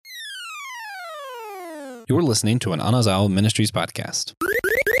You're listening to an Anazao Ministries podcast.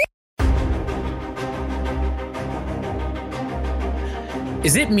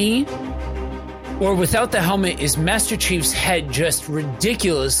 Is it me? Or without the helmet, is Master Chief's head just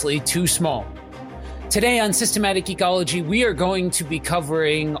ridiculously too small? Today on Systematic Geekology, we are going to be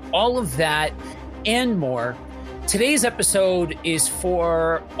covering all of that and more. Today's episode is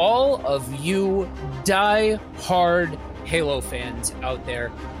for all of you die-hard Halo fans out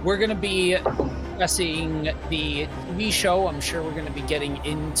there. We're going to be discussing the TV show. I'm sure we're going to be getting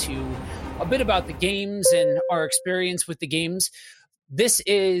into a bit about the games and our experience with the games. This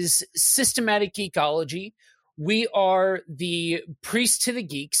is Systematic Geekology. We are the priest to the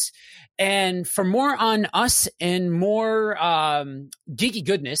geeks. And for more on us and more geeky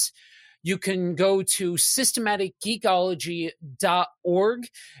goodness, you can go to systematicgeekology.org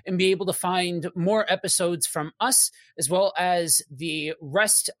and be able to find more episodes from us, as well as the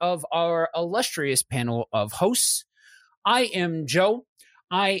rest of our illustrious panel of hosts. I am Joe.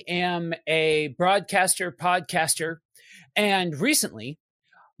 I am a broadcaster, podcaster, and recently,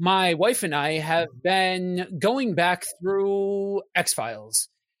 my wife and I have been going back through X-Files.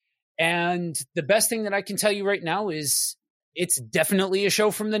 And the best thing that I can tell you right now is it's definitely a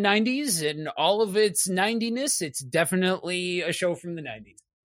show from the 90s, and all of its 90ness, it's definitely a show from the 90s.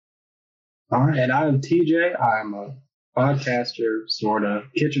 All right, and I'm TJ. I'm a podcaster, sort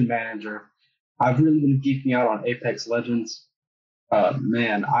of, kitchen manager. I've really been geeking out on Apex Legends.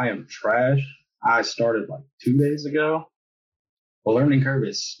 Man, I am trash. I started like 2 days ago. The learning curve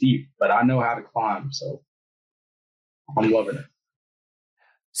is steep, but I know how to climb, so I'm loving it.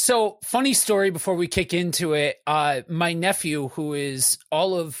 So, funny story before we kick into it. My nephew, who is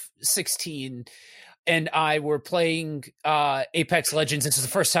all of 16, and I were playing Apex Legends. This is the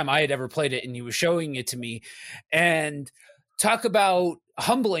first time I had ever played it, and he was showing it to me. And talk about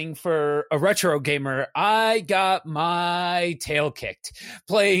humbling for a retro gamer. I got my tail kicked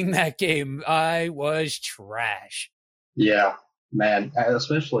playing that game. I was trash. Yeah, man,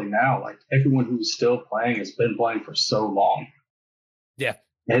 especially now, like everyone who's still playing has been playing for so long. Yeah.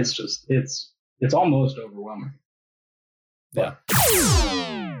 It's just, it's almost overwhelming. Yeah.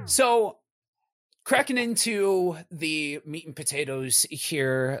 So, cracking into the meat and potatoes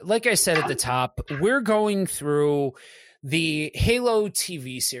here, like I said at the top, we're going through the Halo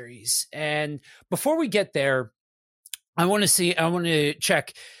TV series. And before we get there, I want to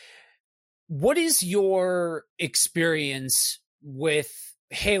check, what is your experience with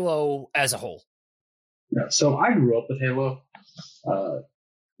Halo as a whole? Yeah, so I grew up with Halo.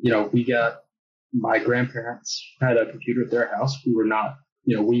 My grandparents had a computer at their house. We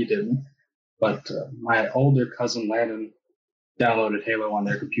didn't. But my older cousin Landon downloaded Halo on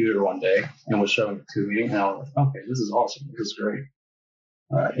their computer one day and was showing it to me. And I was like, okay, this is awesome. This is great.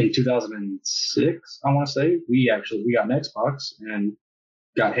 In 2006, I want to say, we got an Xbox and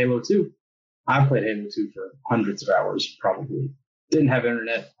got Halo 2. I played Halo 2 for hundreds of hours, probably. Didn't have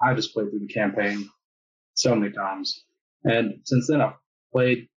internet. I just played through the campaign so many times. And since then, I've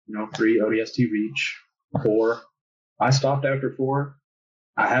played, 3 ODST Reach, 4. I stopped after 4.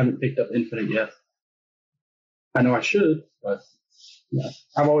 I haven't picked up Infinite yet. I know I should, but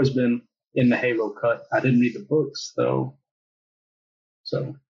I've always been in the Halo cut. I didn't read the books, though.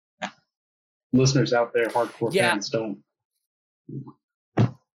 So, listeners out there, hardcore fans, don't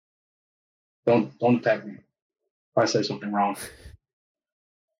attack me if I say something wrong.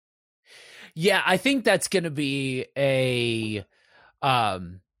 Yeah, I think that's going to be a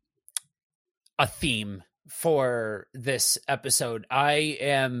theme for this episode. I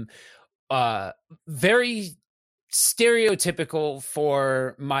am very stereotypical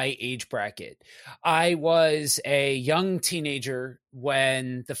for my age bracket. I was a young teenager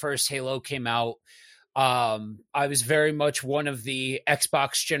when the first Halo came out. I was very much one of the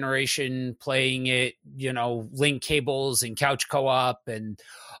Xbox generation, playing it, link cables and couch co-op and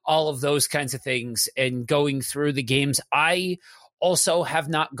all of those kinds of things, and going through the games. I also have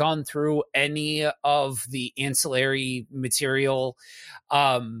not gone through any of the ancillary material.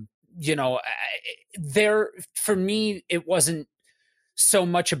 For me, it wasn't so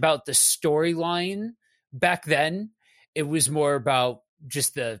much about the storyline back then. It was more about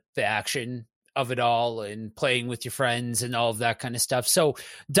just the action of it all and playing with your friends and all of that kind of stuff. So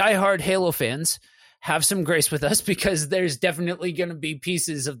diehard Halo fans, have some grace with us, because there's definitely going to be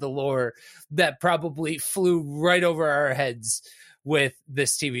pieces of the lore that probably flew right over our heads with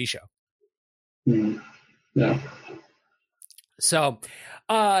this TV show. Yeah. So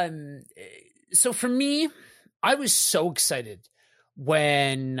for me, I was so excited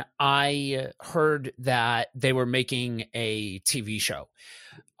when I heard that they were making a TV show.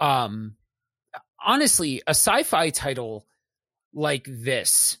 honestly, a sci-fi title like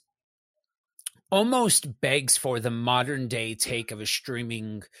this almost begs for the modern day take of a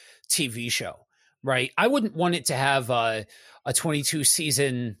streaming TV show, right? I wouldn't want it to have a 22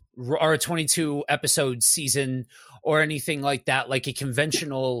 season or a 22 episode season or anything like that, like a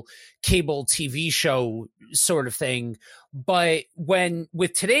conventional cable TV show sort of thing. But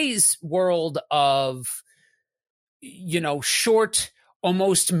with today's world of, short,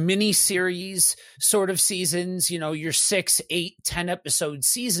 almost mini series sort of seasons, your 6, 8, 10 episode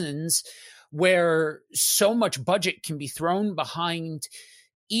seasons, where so much budget can be thrown behind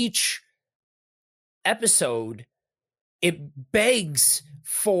each episode, it begs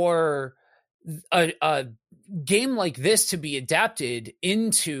for a game like this to be adapted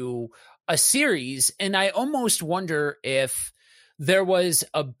into a series. And I almost wonder if there was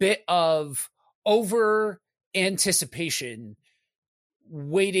a bit of over anticipation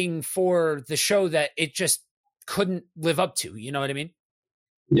waiting for the show that it just couldn't live up to. You know what I mean?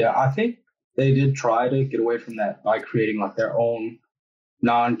 Yeah, I think they did try to get away from that by creating like their own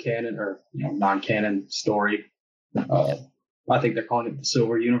non-canon story. I think they're calling it the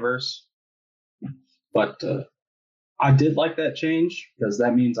Silver Universe. But I did like that change because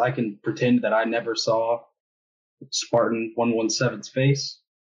that means I can pretend that I never saw Spartan 117's face.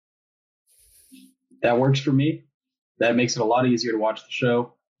 That works for me. That makes it a lot easier to watch the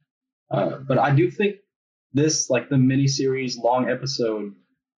show. But I do think this, like the miniseries, long episode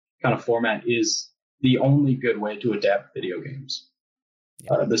kind of format, is the only good way to adapt video games.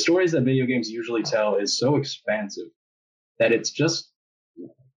 The stories that video games usually tell is so expansive that it's just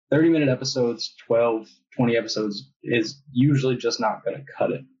 30-minute episodes, 12, 20 episodes is usually just not going to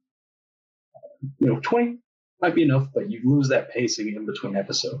cut it. 20 might be enough, but you lose that pacing in between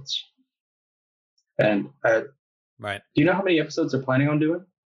episodes. And right. Do you know how many episodes they're planning on doing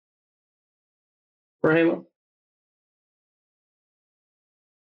for Halo?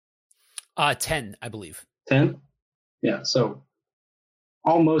 10, I believe. 10? Yeah, so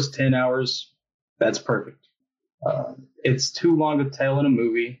almost 10 hours. That's perfect. It's too long to tell in a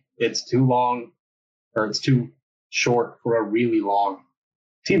movie. It's too long, or it's too short for a really long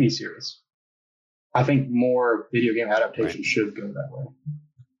TV series. I think more video game adaptations should go that way.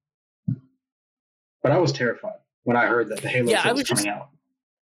 But I was terrified when I heard that the Halo show was coming out.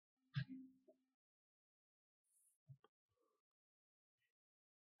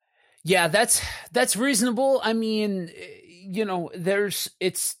 Yeah, that's reasonable. I mean,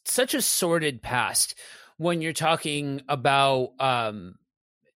 it's such a sordid past when you're talking about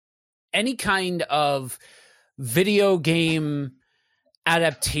any kind of video game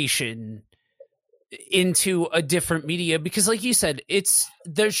adaptation into a different media, because like you said,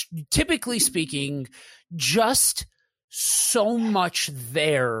 there's typically speaking just so much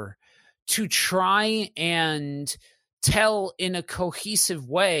there to try and tell in a cohesive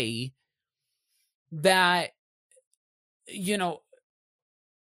way that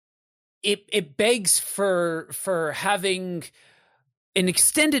it begs for having an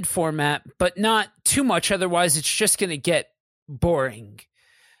extended format, but not too much, otherwise it's just going to get boring,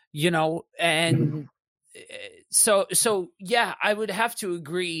 and so yeah, I would have to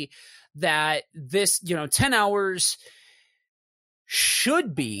agree that this 10 hours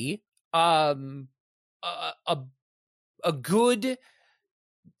should be a good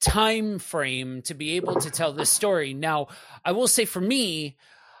time frame to be able to tell this story. Now, I will say for me,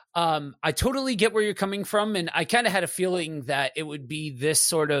 I totally get where you're coming from, and I kind of had a feeling that it would be this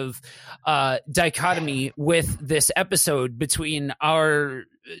sort of dichotomy with this episode between our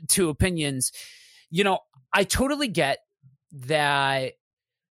two opinions. I totally get that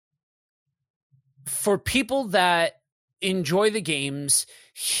for people that enjoy the games,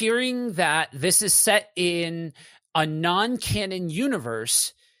 hearing that this is set in a non-canon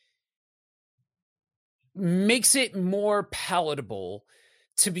universe makes it more palatable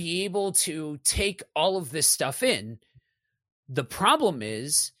to be able to take all of this stuff in. The problem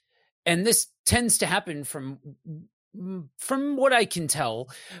is, and this tends to happen from what I can tell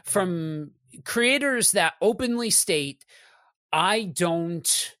from creators that openly state, I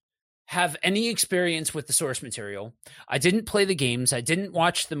don't have any experience with the source material. I didn't play the games. I didn't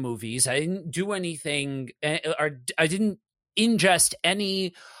watch the movies. I didn't do anything, or I didn't ingest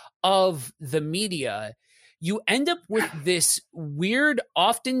any of the media. You end up with this weird,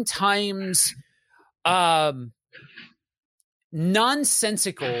 oftentimes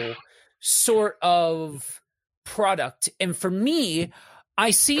nonsensical sort of product. And for me,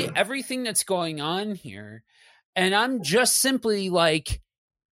 I see everything that's going on here, and I'm just simply like,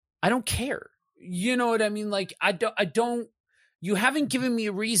 I don't care. You know what I mean? Like, I don't, you haven't given me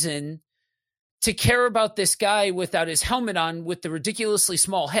a reason to care about this guy without his helmet on with the ridiculously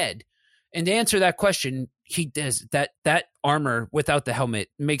small head? And to answer that question, he does that armor without the helmet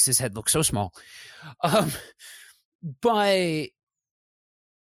makes his head look so small. But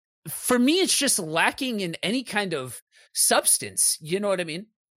for me, it's just lacking in any kind of substance. You know what I mean?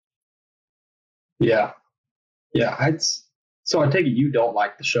 Yeah. So I take it you don't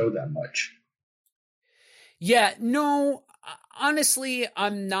like the show that much. Yeah, no, honestly,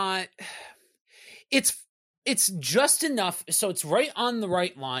 I'm not. It's just enough. So it's right on the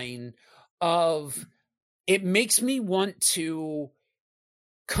right line of it makes me want to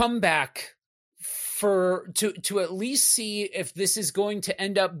come back to at least see if this is going to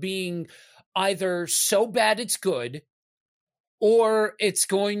end up being either so bad it's good or it's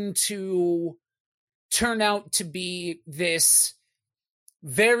going to turn out to be this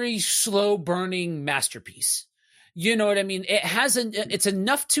very slow burning masterpiece. You know what I mean? It's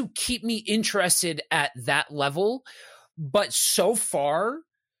enough to keep me interested at that level, but so far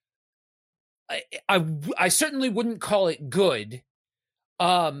I certainly wouldn't call it good.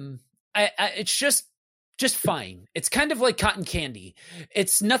 It's just fine. It's kind of like cotton candy.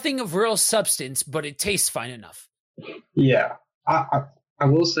 It's nothing of real substance, but it tastes fine enough. Yeah. I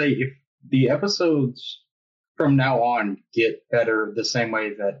will say if the episodes from now on get better the same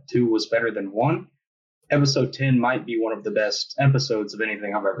way that 2 was better than 1, episode 10 might be one of the best episodes of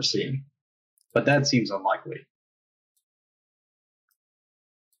anything I've ever seen. But that seems unlikely.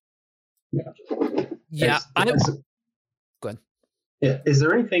 Yeah. Go ahead. Yeah. Is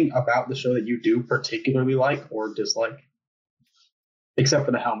there anything about the show that you do particularly like or dislike? Except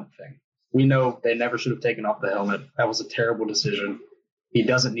for the helmet thing. We know they never should have taken off the helmet. That was a terrible decision. He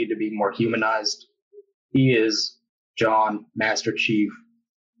doesn't need to be more humanized. He is John, Master Chief.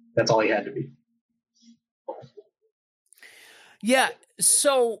 That's all he had to be. Yeah.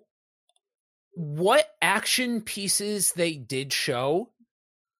 So what action pieces they did show,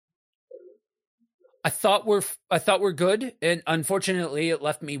 I thought were good, and unfortunately, it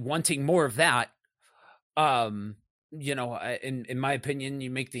left me wanting more of that. You know, in my opinion, you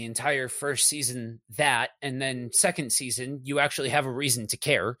make the entire first season that, and then second season, you actually have a reason to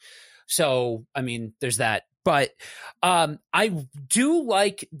care. So, I mean, there's that. But I do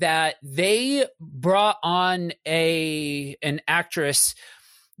like that they brought on an actress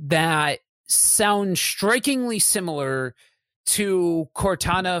that sounds strikingly similar to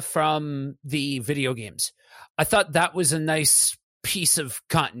Cortana from the video games. I thought that was a nice piece of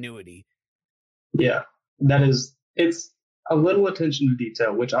continuity. Yeah, it's a little attention to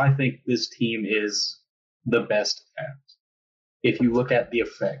detail, which I think this team is the best at. If you look at the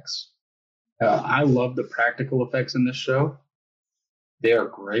effects, I love the practical effects in this show. They are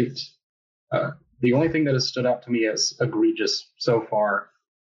great. The only thing that has stood out to me as egregious so far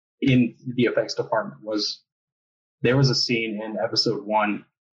in the effects department was there was a scene in episode 1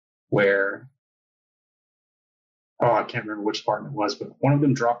 where, I can't remember which department it was, but one of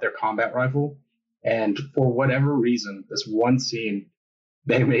them dropped their combat rifle, and for whatever reason, this one scene,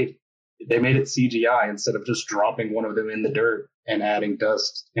 they made it CGI instead of just dropping one of them in the dirt and adding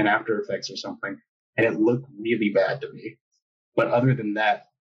dust in After Effects or something, and it looked really bad to me. But other than that,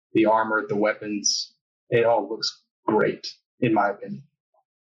 the armor, the weapons, it all looks great, in my opinion.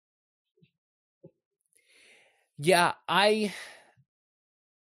 Yeah,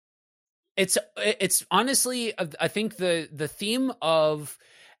 it's honestly, I think the theme of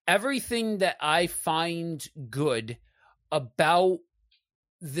everything that I find good about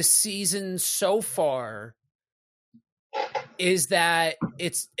the season so far is that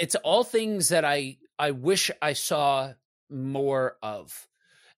it's all things that I wish I saw more of.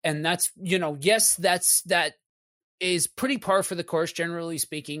 And that's, you know, yes, that is pretty par for the course, generally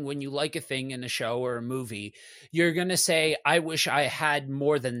speaking. When you like a thing in a show or a movie, you're going to say, I wish I had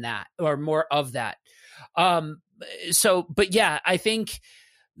more than that or more of that. But yeah, I think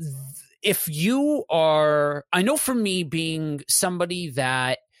if you are, I know for me being somebody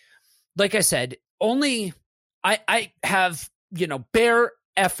that, like I said, only I have, you know, bare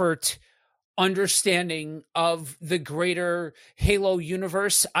effort understanding of the greater Halo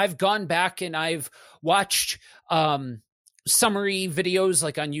universe. I've gone back and I've watched summary videos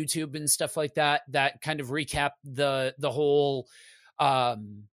like on YouTube and stuff like that kind of recap the whole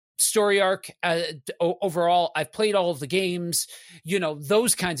story arc overall. I've played all of the games, you know,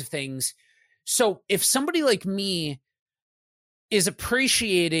 those kinds of things. So if somebody like me is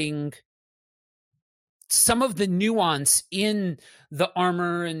appreciating some of the nuance in the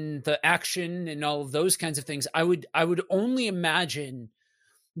armor and the action and all of those kinds of things, I would only imagine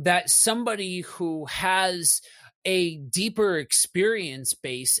that somebody who has a deeper experience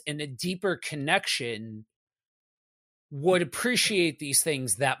base and a deeper connection would appreciate these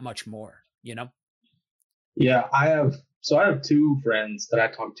things that much more, you know? Yeah, I have two friends that I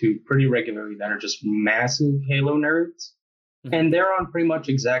talk to pretty regularly that are just massive Halo nerds. Mm-hmm. And they're on pretty much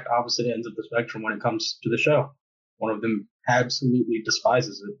exact opposite ends of the spectrum when it comes to the show. One of them absolutely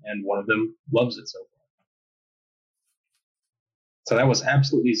despises it, and one of them loves it so far. So that was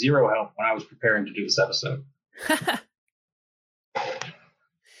absolutely zero help when I was preparing to do this episode.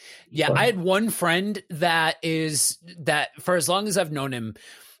 Yeah, I had one friend that for as long as I've known him,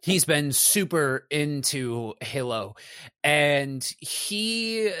 he's been super into Halo, and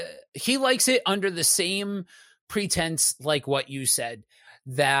he likes it under the same pretense like what you said,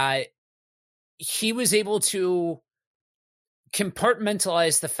 that he was able to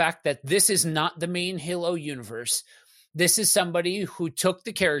compartmentalize the fact that this is not the main Halo universe. This is somebody who took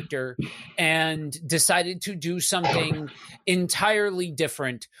the character and decided to do something entirely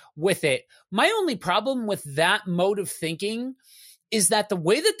different with it. My only problem with that mode of thinking is that the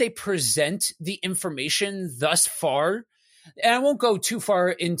way that they present the information thus far, and I won't go too far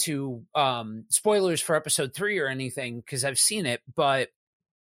into spoilers for episode 3 or anything because I've seen it, but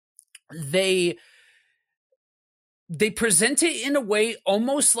they present it in a way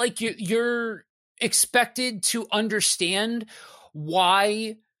almost like you're expected to understand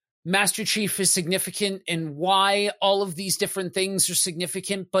why Master Chief is significant and why all of these different things are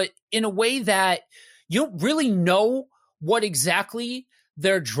significant, but in a way that you don't really know what exactly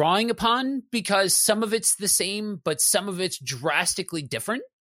they're drawing upon, because some of it's the same, but some of it's drastically different.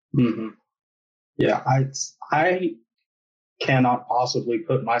 Mm-hmm. Yeah, I cannot possibly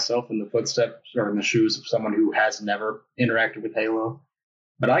put myself in the footsteps or in the shoes of someone who has never interacted with Halo.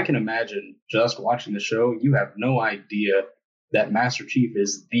 But I can imagine just watching the show, you have no idea that Master Chief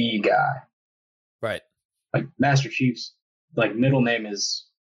is the guy. Right. Like Master Chief's middle name is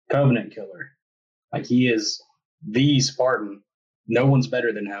Covenant Killer. Like he is the Spartan. No one's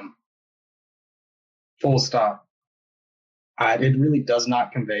better than him. Full stop. It really does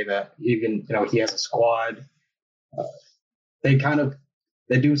not convey that. Even, he has a squad. They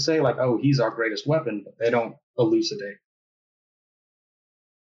do say oh, he's our greatest weapon, but they don't elucidate.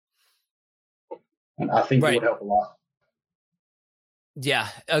 And I think it would help a lot. Yeah,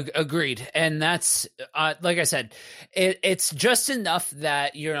 agreed. And that's, like I said, it's just enough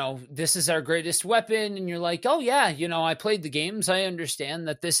that, this is our greatest weapon. And you're like, oh yeah, I played the games. I understand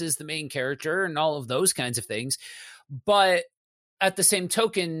that this is the main character and all of those kinds of things. But at the same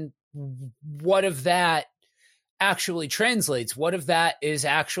token, what if that actually translates? What if that is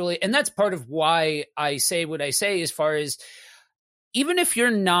actually, and that's part of why I say what I say, as far as even if you're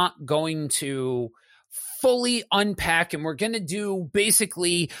not going to fully unpack, and we're going to do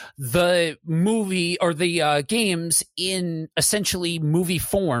basically the movie or the games in essentially movie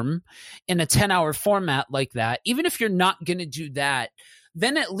form in a 10-hour format like that, even if you're not going to do that,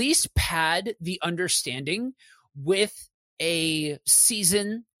 then at least pad the understanding with a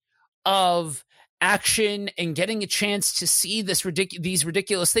season of action and getting a chance to see these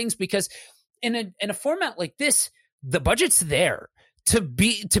ridiculous things, because in a format like this, the budget's there to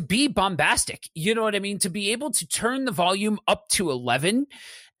be bombastic. You know what I mean? To be able to turn the volume up to 11,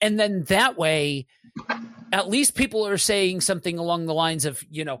 and then that way, at least people are saying something along the lines of,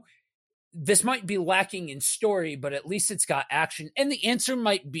 this might be lacking in story, but at least it's got action. And the answer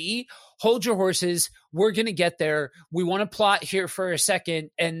might be, hold your horses. We're going to get there. We want to plot here for a second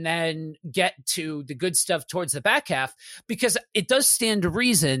and then get to the good stuff towards the back half, because it does stand to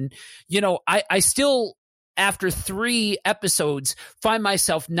reason. I still, after 3 episodes, find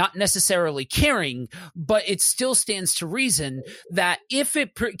myself not necessarily caring, but it still stands to reason that if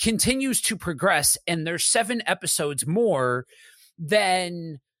it continues to progress and there's 7 episodes more,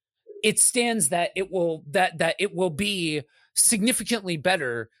 then it stands that it will be significantly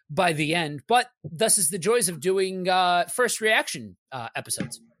better by the end. But thus is the joys of doing first reaction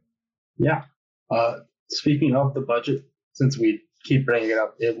episodes. Yeah. Speaking of the budget, since we keep bringing it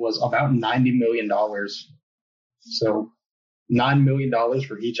up, it was about $90 million. So $9 million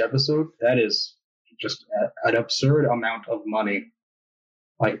for each episode. That is just an absurd amount of money.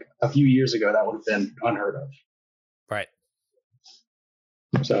 Like a few years ago, that would have been unheard of. Right.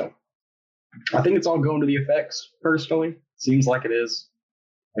 So I think it's all going to the effects, personally. Seems like it is,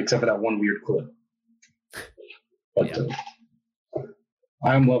 except for that one weird clip. But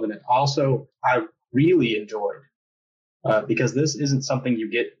I'm loving it. Also, I really enjoyed, because this isn't something you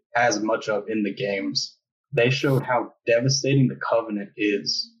get as much of in the games. They showed how devastating the Covenant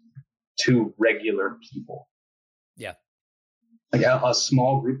is to regular people. Yeah. Like a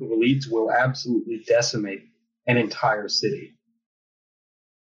small group of elites will absolutely decimate an entire city.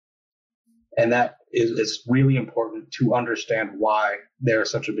 And that is really important to understand why they're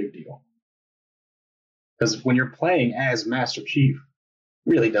such a big deal. Because when you're playing as Master Chief, it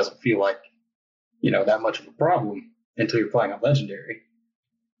really doesn't feel like, that much of a problem until you're playing on Legendary.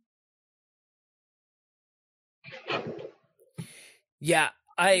 Yeah,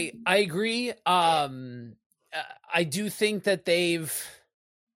 I agree. I do think that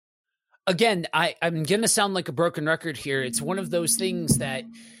again, I'm going to sound like a broken record here. It's one of those things that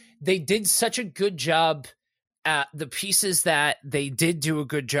they did such a good job at the pieces that they did do a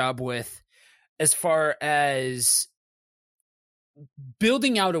good job with, as far as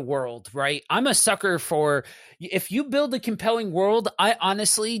building out a world, right? I'm a sucker for, if you build a compelling world, I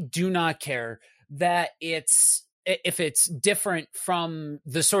honestly do not care that if it's different from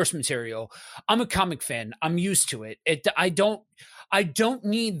the source material. I'm a comic fan. I'm used to it. I don't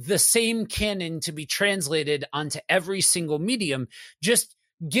need the same canon to be translated onto every single medium. Just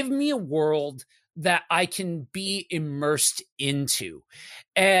give me a world that I can be immersed into.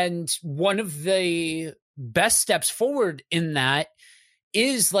 And one of the best steps forward in that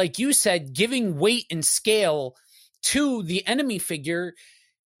is, like you said, giving weight and scale to the enemy figure,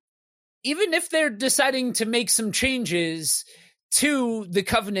 even if they're deciding to make some changes to the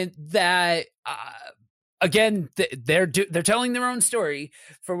Covenant that, again, they're telling their own story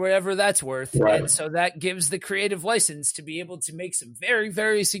for whatever that's worth. Right. And so that gives the creative license to be able to make some very,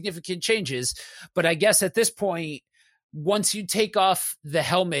 very significant changes. But I guess at this point, once you take off the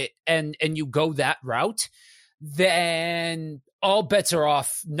helmet and you go that route, then all bets are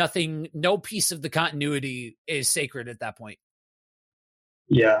off. No piece of the continuity is sacred at that point.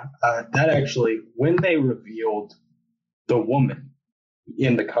 Yeah, that actually, when they revealed the woman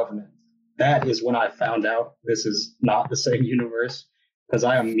in the Covenant, that is when I found out this is not the same universe, because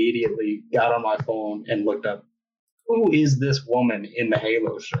I immediately got on my phone and looked up, who is this woman in the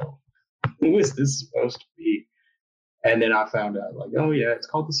Halo show? Who is this supposed to be? And then I found out, like, oh yeah, it's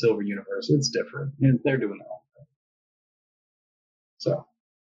called the Silver Universe. It's different. They're doing their own thing. So,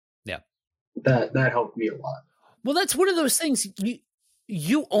 yeah, that helped me a lot. Well, that's one of those things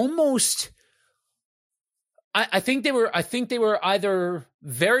you almost. I think they were either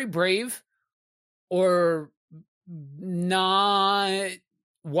very brave or not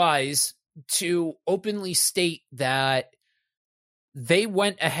wise to openly state that they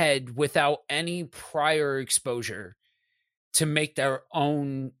went ahead without any prior exposure to make their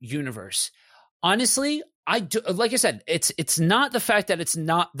own universe. Honestly, like I said, it's not the fact that it's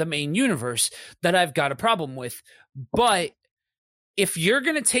not the main universe that I've got a problem with, but if you're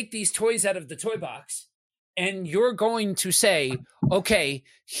going to take these toys out of the toy box and you're going to say, okay,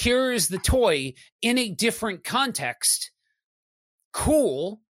 here is the toy in a different context,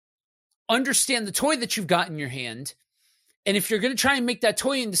 cool, understand the toy that you've got in your hand, and if you're going to try and make that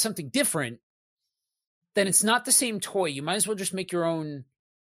toy into something different, then it's not the same toy. You might as well just make your own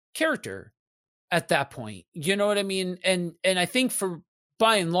character at that point. You know what I mean? And I think for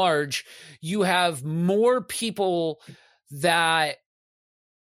by and large, you have more people that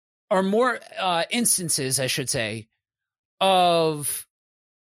are more instances, I should say, of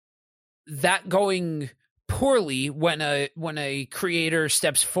that going poorly when a creator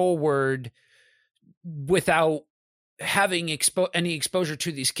steps forward without having any exposure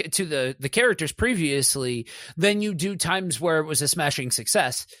to the characters previously than you do times where it was a smashing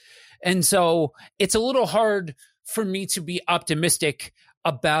success. And so it's a little hard for me to be optimistic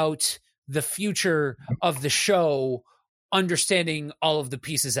about the future of the show, understanding all of the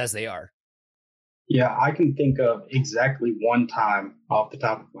pieces as they are. Yeah, I can think of exactly one time off the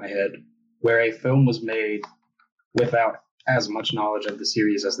top of my head where a film was made without as much knowledge of the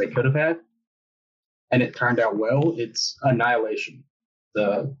series as they could have had, and it turned out well. It's Annihilation,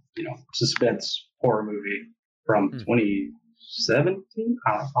 the suspense horror movie from 2017.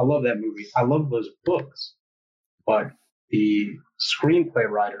 I love that movie. I love those books, but the screenplay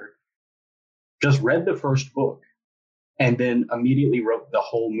writer just read the first book and then immediately wrote the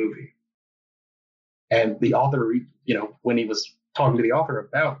whole movie. And the author, when he was talking to the author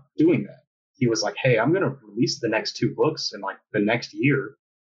about doing that, he was like, hey, I'm going to release the next 2 books in like the next year.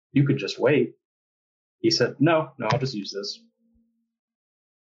 You could just wait. He said, no, I'll just use this.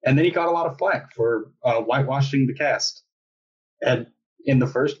 And then he got a lot of flack for whitewashing the cast. And in the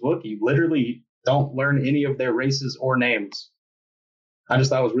first book, you literally don't learn any of their races or names. I just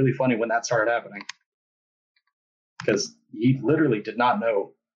thought it was really funny when that started happening, because he literally did not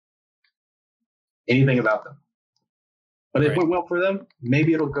know anything about them. But it went well for them.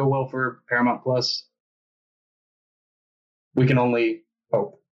 Maybe it'll go well for Paramount Plus. We can only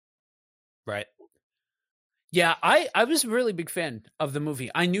hope. Right. Yeah, I was a really big fan of the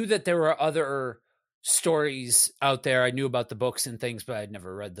movie. I knew that there were other stories out there. I knew about the books and things, but I'd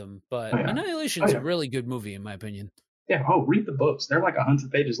never read them. But Annihilation's a really good movie, in my opinion. Yeah. Oh, read the books. They're like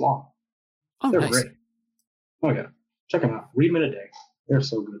 100 pages long. Oh, They're nice. great. Oh, yeah. Check them out. Read them in a day. They're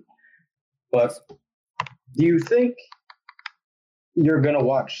so good. But do you think you're going to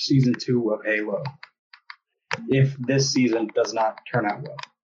watch season 2 of Halo if this season does not turn out well?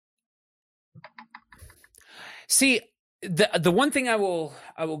 See, the one thing I will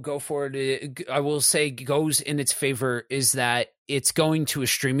go for it, I will say goes in its favor is that it's going to a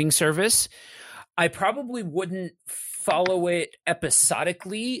streaming service. I probably wouldn't follow it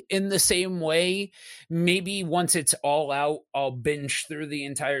episodically in the same way. Maybe once it's all out, I'll binge through the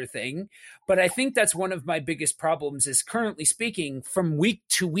entire thing. But I think that's one of my biggest problems is currently speaking from week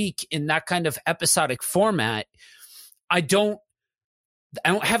to week in that kind of episodic format. I don't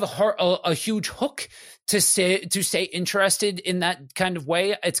have a huge hook to stay interested in that kind of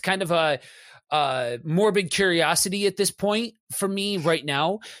way. It's kind of a morbid curiosity at this point for me right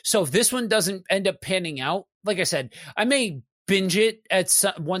now. So if this one doesn't end up panning out, like I said, I may binge it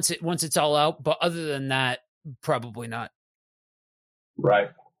once it's all out, but other than that, probably not.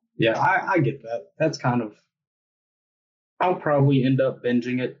 Right. Yeah, I get that. That's kind of, I'll probably end up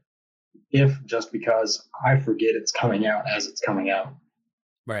binging it if just because I forget it's coming out as it's coming out.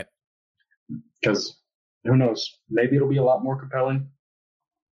 Right. Because who knows? Maybe it'll be a lot more compelling.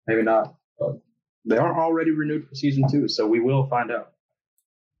 Maybe not. But they are already renewed for season 2, so we will find out.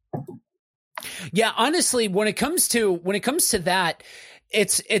 Yeah, honestly, when it comes to that,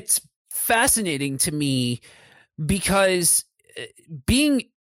 it's fascinating to me because being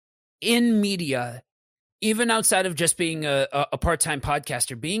in media, even outside of just being a part-time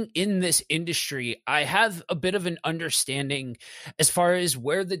podcaster, being in this industry, I have a bit of an understanding as far as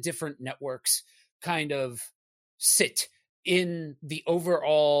where the different networks kind of sit in the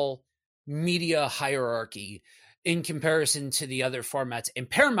overall media hierarchy in comparison to the other formats. And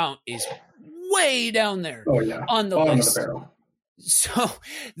Paramount is way down there on the list. So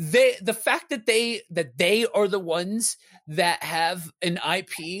the fact that they are the ones that have an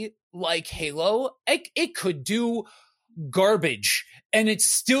IP like Halo, it could do garbage and it's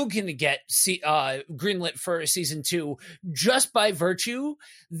still going to get greenlit for season 2 just by virtue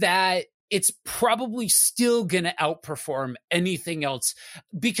that it's probably still going to outperform anything else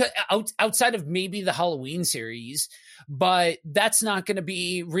because outside of maybe the Halloween series, but that's not going to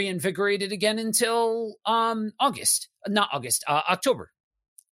be reinvigorated again until October.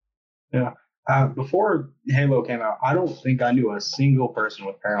 Yeah. Before Halo came out, I don't think I knew a single person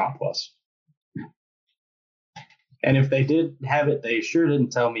with Paramount Plus. And if they did have it, they sure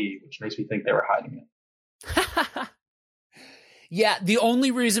didn't tell me, which makes me think they were hiding it. Yeah, the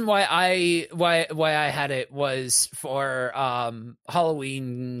only reason why I had it was for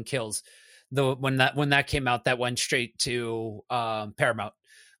Halloween Kills. When that came out, that went straight to Paramount.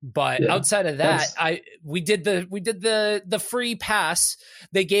 But outside of that, we did the free pass.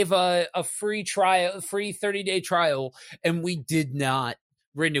 They gave a free trial, free 30-day trial, and we did not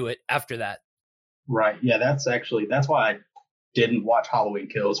renew it after that. Right. Yeah, that's why I didn't watch Halloween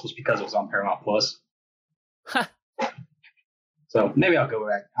Kills, was because it was on Paramount Plus. So maybe I'll go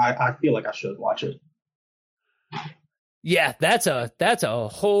back. I feel like I should watch it. Yeah, that's a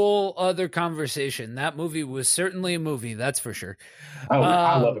whole other conversation. That movie was certainly a movie, that's for sure. Oh,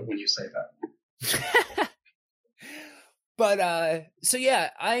 I love it when you say that. But so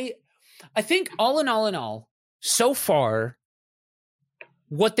yeah, I think all in all, so far,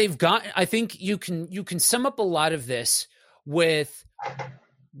 what they've got, I think you can sum up a lot of this with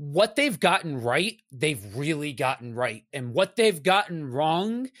what they've gotten right, they've really gotten right. And what they've gotten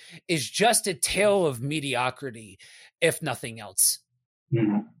wrong is just a tale of mediocrity, if nothing else.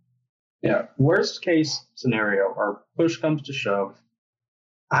 Mm-hmm. Yeah. Worst case scenario, or push comes to shove,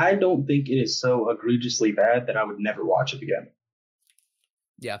 I don't think it is so egregiously bad that I would never watch it again.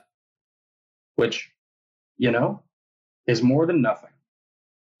 Yeah. Which, is more than nothing.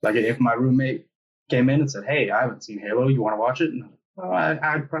 Like if my roommate came in and said, "Hey, I haven't seen Halo. You want to watch it?" And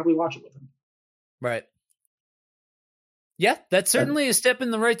I'd probably watch it with him. Right. Yeah, that's certainly a step in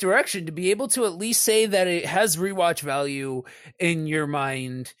the right direction. To be able to at least say that it has rewatch value in your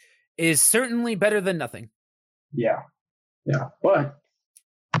mind is certainly better than nothing. Yeah. Yeah. But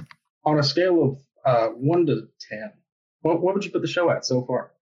on a scale of 1 to 10, what would you put the show at so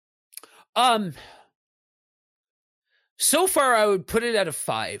far? So far, I would put it at a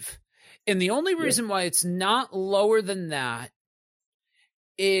 5. And the only reason why it's not lower than that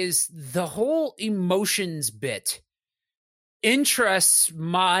is the whole emotions bit interests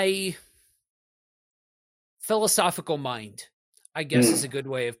my philosophical mind, I guess is a good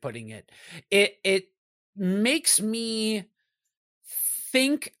way of putting it. It makes me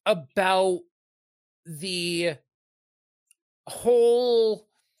think about the whole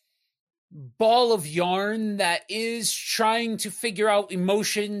ball of yarn that is trying to figure out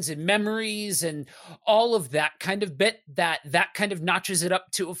emotions and memories and all of that kind of bit that kind of notches it up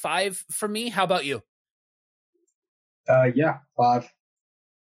to a 5 for me. How about you? Yeah, 5.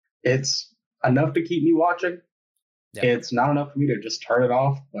 It's enough to keep me watching. Yeah. It's not enough for me to just turn it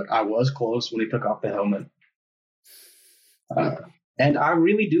off, but I was close when he took off the helmet. And I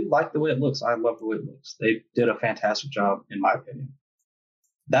really do like the way it looks. I love the way it looks. They did a fantastic job, in my opinion.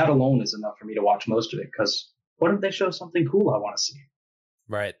 That alone is enough for me to watch most of it, because what if they show something cool I want to see?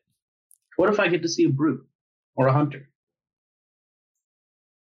 Right. What if I get to see a brute or a hunter?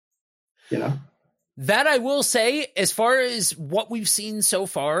 You know? That I will say, as far as what we've seen so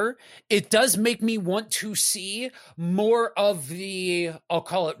far, it does make me want to see more of the, I'll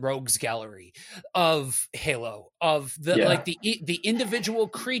call it rogues gallery of Halo, of the like the individual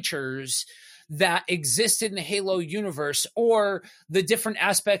creatures that exist in the Halo universe, or the different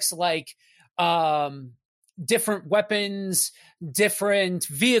aspects like different weapons, different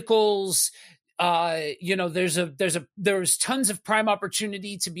vehicles. There's tons of prime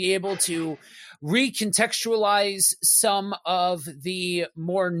opportunity to be able to recontextualize some of the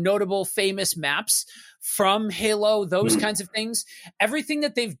more notable, famous maps from Halo, those kinds of things. Everything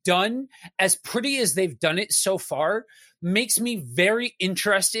that they've done, as pretty as they've done it so far, makes me very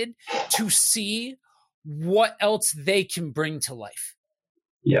interested to see what else they can bring to life.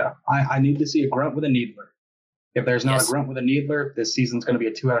 Yeah, I need to see a grunt with a needler. If there's not a grunt with a needler, this season's going to be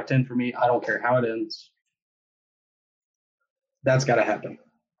a 2 out of 10 for me. I don't care how it ends. That's got to happen.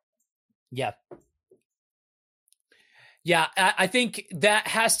 Yeah. Yeah, I think that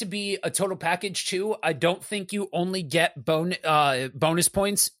has to be a total package too. I don't think you only get bonus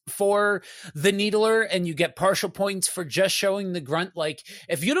points for the needler, and you get partial points for just showing the grunt. Like,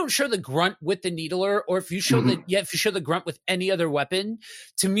 if you don't show the grunt with the needler, or if you show if you show the grunt with any other weapon,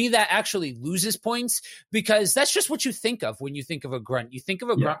 to me that actually loses points, because that's just what you think of when you think of a grunt. You think of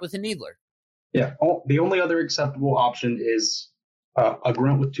a grunt with a needler. Yeah. The only other acceptable option is a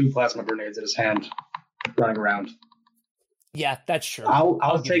grunt with 2 plasma grenades in his hand, running around. Yeah, that's true.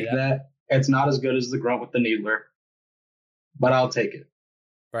 I'll take that. It's not as good as the grunt with the needler, but I'll take it.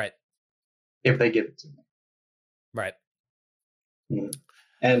 Right. If they give it to me. Right.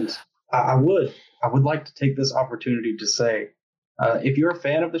 And I would like to take this opportunity to say, if you're a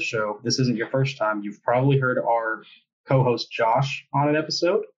fan of the show, this isn't your first time. You've probably heard our co-host Josh on an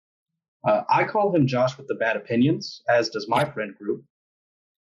episode. I call him Josh with the bad opinions, as does my friend group.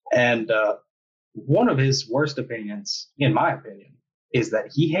 And one of his worst opinions, in my opinion, is that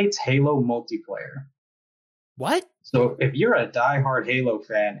he hates Halo multiplayer. What? So if you're a diehard Halo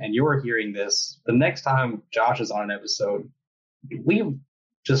fan and you're hearing this, the next time Josh is on an episode, we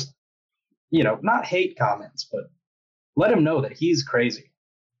just, not hate comments, but let him know that he's crazy.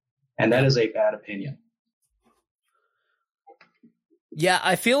 And that is a bad opinion. Yeah,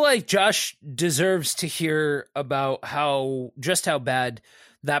 I feel like Josh deserves to hear about how bad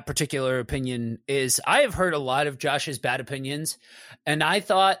that particular opinion is. I have heard a lot of Josh's bad opinions, and I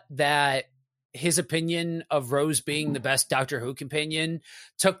thought that his opinion of Rose being the best Doctor Who companion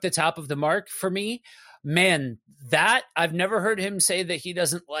took the top of the mark for me. Man, that I've never heard him say that he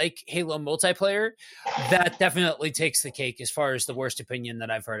doesn't like Halo multiplayer. That definitely takes the cake as far as the worst opinion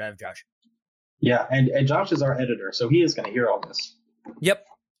that I've heard out of Josh. Yeah, and Josh is our editor, so he is going to hear all this. Yep.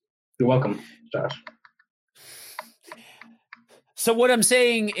 You're welcome, Josh. So what I'm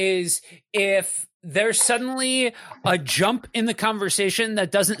saying is, if there's suddenly a jump in the conversation that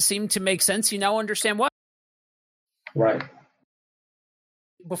doesn't seem to make sense, you now understand why. Right.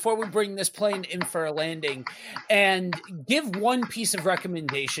 Before we bring this plane in for a landing, and give one piece of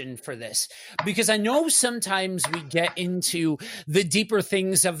recommendation for this, because I know sometimes we get into the deeper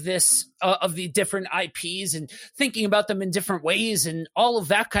things of this, of the different IPs and thinking about them in different ways and all of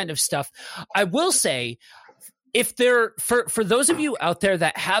that kind of stuff. I will say, if there, for those of you out there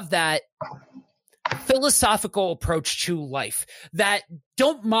that have that philosophical approach to life, that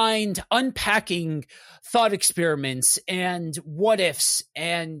don't mind unpacking thought experiments and what ifs,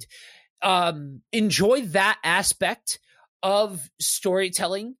 and enjoy that aspect of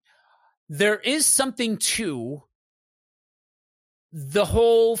storytelling, there is something to the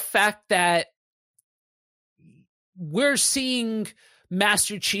whole fact that we're seeing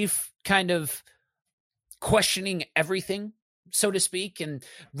Master Chief kind of questioning everything, so to speak, and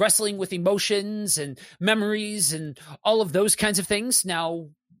wrestling with emotions and memories and all of those kinds of things. Now,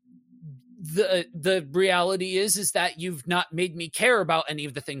 the reality is that you've not made me care about any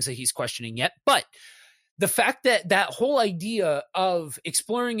of the things that he's questioning yet. But the fact that that whole idea of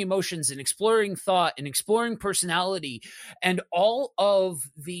exploring emotions and exploring thought and exploring personality and all of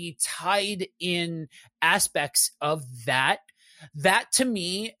the tied in aspects of that to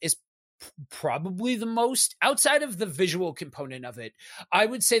me is probably the most, outside of the visual component of it, I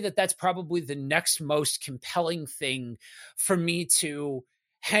would say that that's probably the next most compelling thing for me to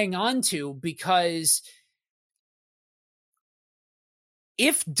hang on to, because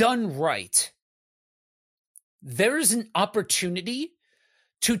if done right, there is an opportunity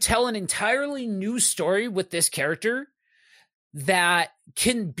to tell an entirely new story with this character that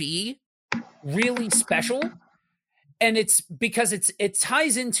can be really special. And it's because it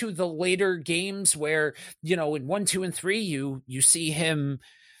ties into the later games where, you know, in 1, 2, and 3, you see him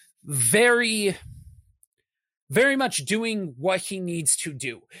very, very much doing what he needs to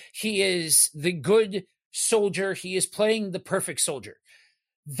do. He is the good soldier. He is playing the perfect soldier.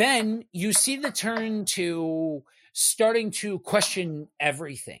 Then you see the turn to starting to question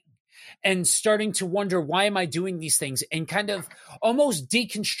everything and starting to wonder, why am I doing these things? And kind of almost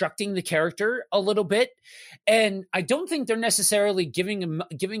deconstructing the character a little bit. And I don't think they're necessarily giving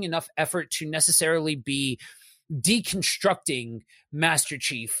enough effort to necessarily be deconstructing Master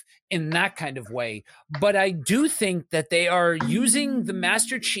Chief in that kind of way. But I do think that they are using the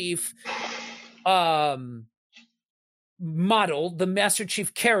Master Chief model, the Master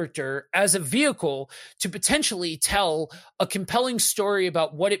Chief character, as a vehicle to potentially tell a compelling story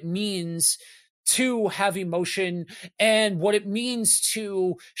about what it means to have emotion and what it means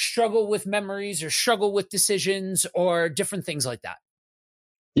to struggle with memories or struggle with decisions or different things like that.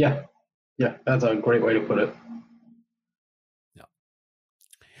 Yeah, that's a great way to put it.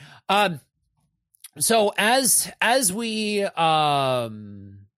 Yeah. So as we you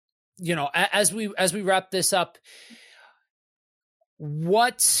know, as we wrap this up,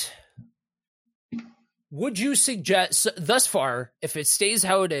 what would you suggest thus far, if it stays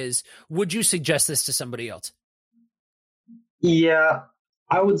how it is, would you suggest this to somebody else? Yeah,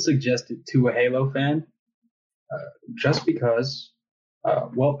 I would suggest it to a Halo fan, just because,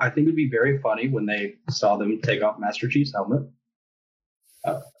 well, I think it would be very funny when they saw them take off Master Chief's helmet.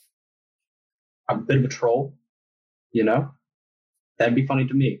 I'm a bit of a troll, you know? That'd be funny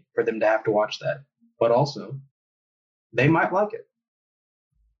to me for them to have to watch that. But also, they might like it.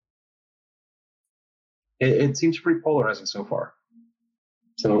 It seems pretty polarizing so far.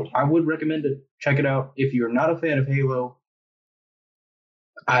 So I would recommend it. Check it out. If you're not a fan of Halo,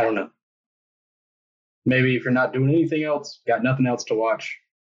 I don't know. Maybe if you're not doing anything else, got nothing else to watch,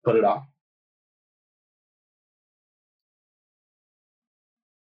 put it on.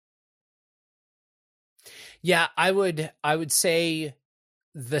 Yeah, I would say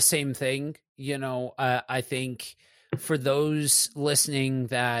the same thing. You know, I think for those listening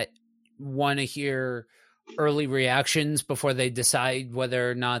that want to hear early reactions before they decide whether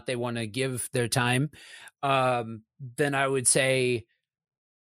or not they want to give their time, then I would say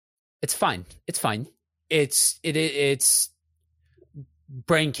it's fine. It's fine. It's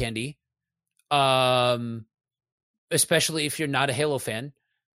brain candy. Especially if you're not a Halo fan,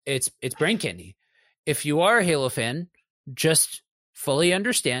 it's brain candy. If you are a Halo fan, just fully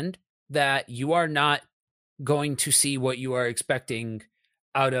understand that you are not going to see what you are expecting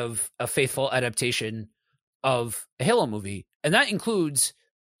out of a faithful adaptation of a Halo movie. And that includes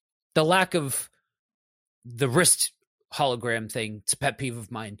the lack of the wrist hologram thing. It's a pet peeve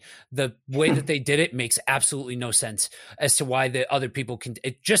of mine. The way that they did it makes absolutely no sense as to why the other people can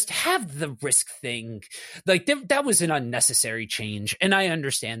just have the risk thing. Like that was an unnecessary change. And I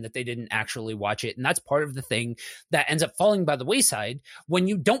understand that they didn't actually watch it. And that's part of the thing that ends up falling by the wayside when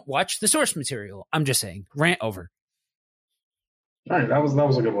you don't watch the source material. I'm just saying, rant over. All right. That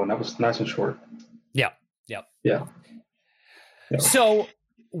was a good one. That was nice and short. Yeah. So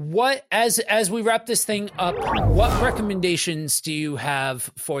what, as we wrap this thing up, what recommendations do you have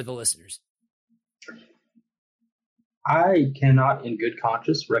for the listeners? I cannot in good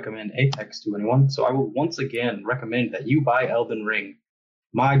conscience recommend Apex to anyone, so I will once again recommend that you buy Elden Ring.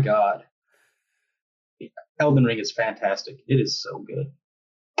 My God. Elden Ring is fantastic. It is so good.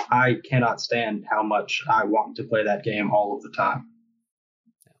 I cannot stand how much I want to play that game all of the time.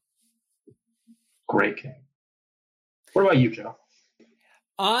 Great game. What about you, Joe?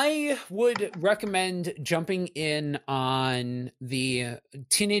 I would recommend jumping in on the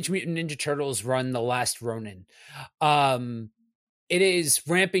Teenage Mutant Ninja Turtles run, The Last Ronin. It is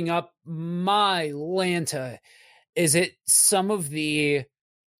ramping up. My Lanta. Is it some of the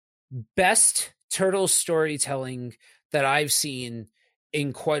best turtle storytelling that I've seen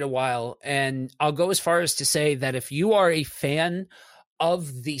in quite a while. And I'll go as far as to say that if you are a fan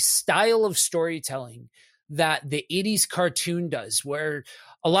of the style of storytelling that the 80s cartoon does, where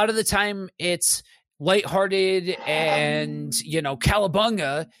a lot of the time it's lighthearted and,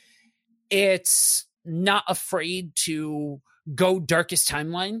 cowabunga, it's not afraid to go darkest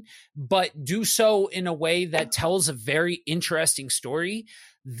timeline, but do so in a way that tells a very interesting story.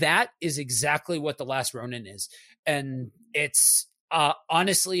 That is exactly what The Last Ronin is. And it's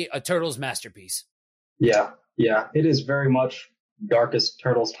honestly a Turtles masterpiece. Yeah. It is very much darkest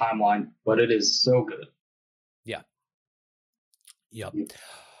Turtles timeline, but it is so good. Yeah. Yep.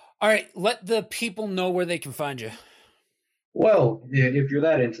 All right. Let the people know where they can find you. Well, if you're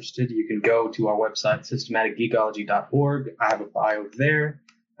that interested, you can go to our website, systematicgeekology.org. I have a bio there.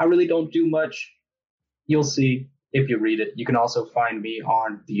 I really don't do much. You'll see if you read it. You can also find me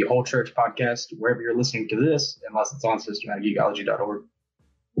on the Whole Church podcast, wherever you're listening to this, unless it's on systematicgeekology.org,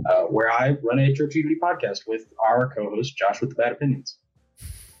 where I run a Church Unity podcast with our co-host, Josh with the Bad Opinions.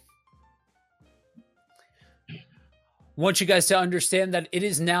 I want you guys to understand that it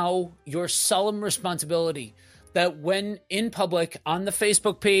is now your solemn responsibility that when in public, on the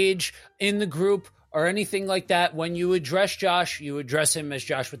Facebook page, in the group, or anything like that, when you address Josh, you address him as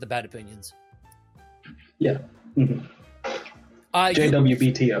Josh with the Bad Opinions. Yeah. Mm-hmm.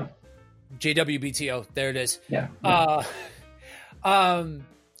 JWBTO. JWBTO. There it is. Yeah.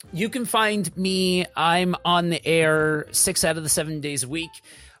 You can find me. I'm on the air 6 out of the 7 days a week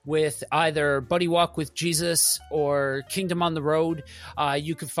with either Buddy Walk with Jesus or Kingdom on the Road.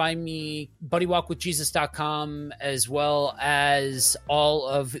 You can find me buddywalkwithjesus.com as well as all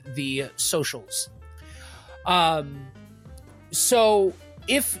of the socials. So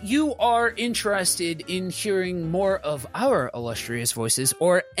if you are interested in hearing more of our illustrious voices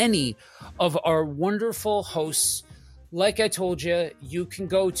or any of our wonderful hosts, like I told you, you can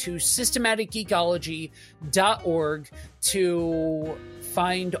go to systematicgeekology.org to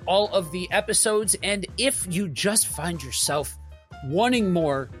find all of the episodes. And if you just find yourself wanting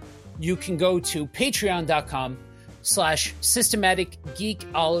more, you can go to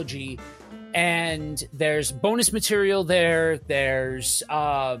patreon.com/systematicgeekology. And there's bonus material there. There's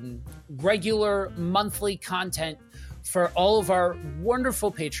regular monthly content for all of our wonderful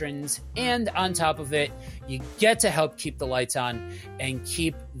patrons. And on top of it, you get to help keep the lights on and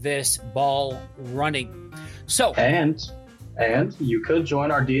keep this ball running. So, And you could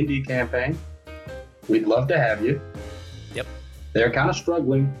join our D&D campaign. We'd love to have you. Yep. They're kind of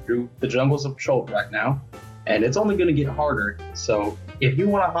struggling through the jungles of Chult right now, and it's only going to get harder. So if you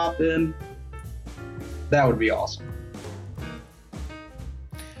want to hop in, that would be awesome.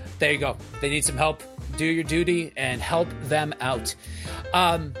 There you go. They need some help. Do your duty and help them out.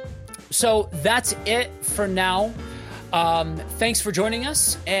 So that's it for now. Thanks for joining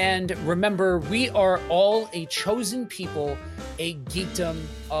us. And remember, we are all a chosen people, a geekdom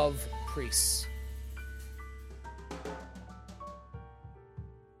of priests.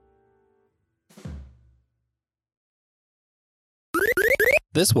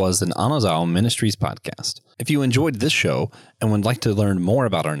 This was an Anazao Ministries podcast. If you enjoyed this show and would like to learn more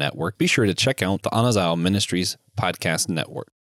about our network, be sure to check out the Anazao Ministries Podcast Network.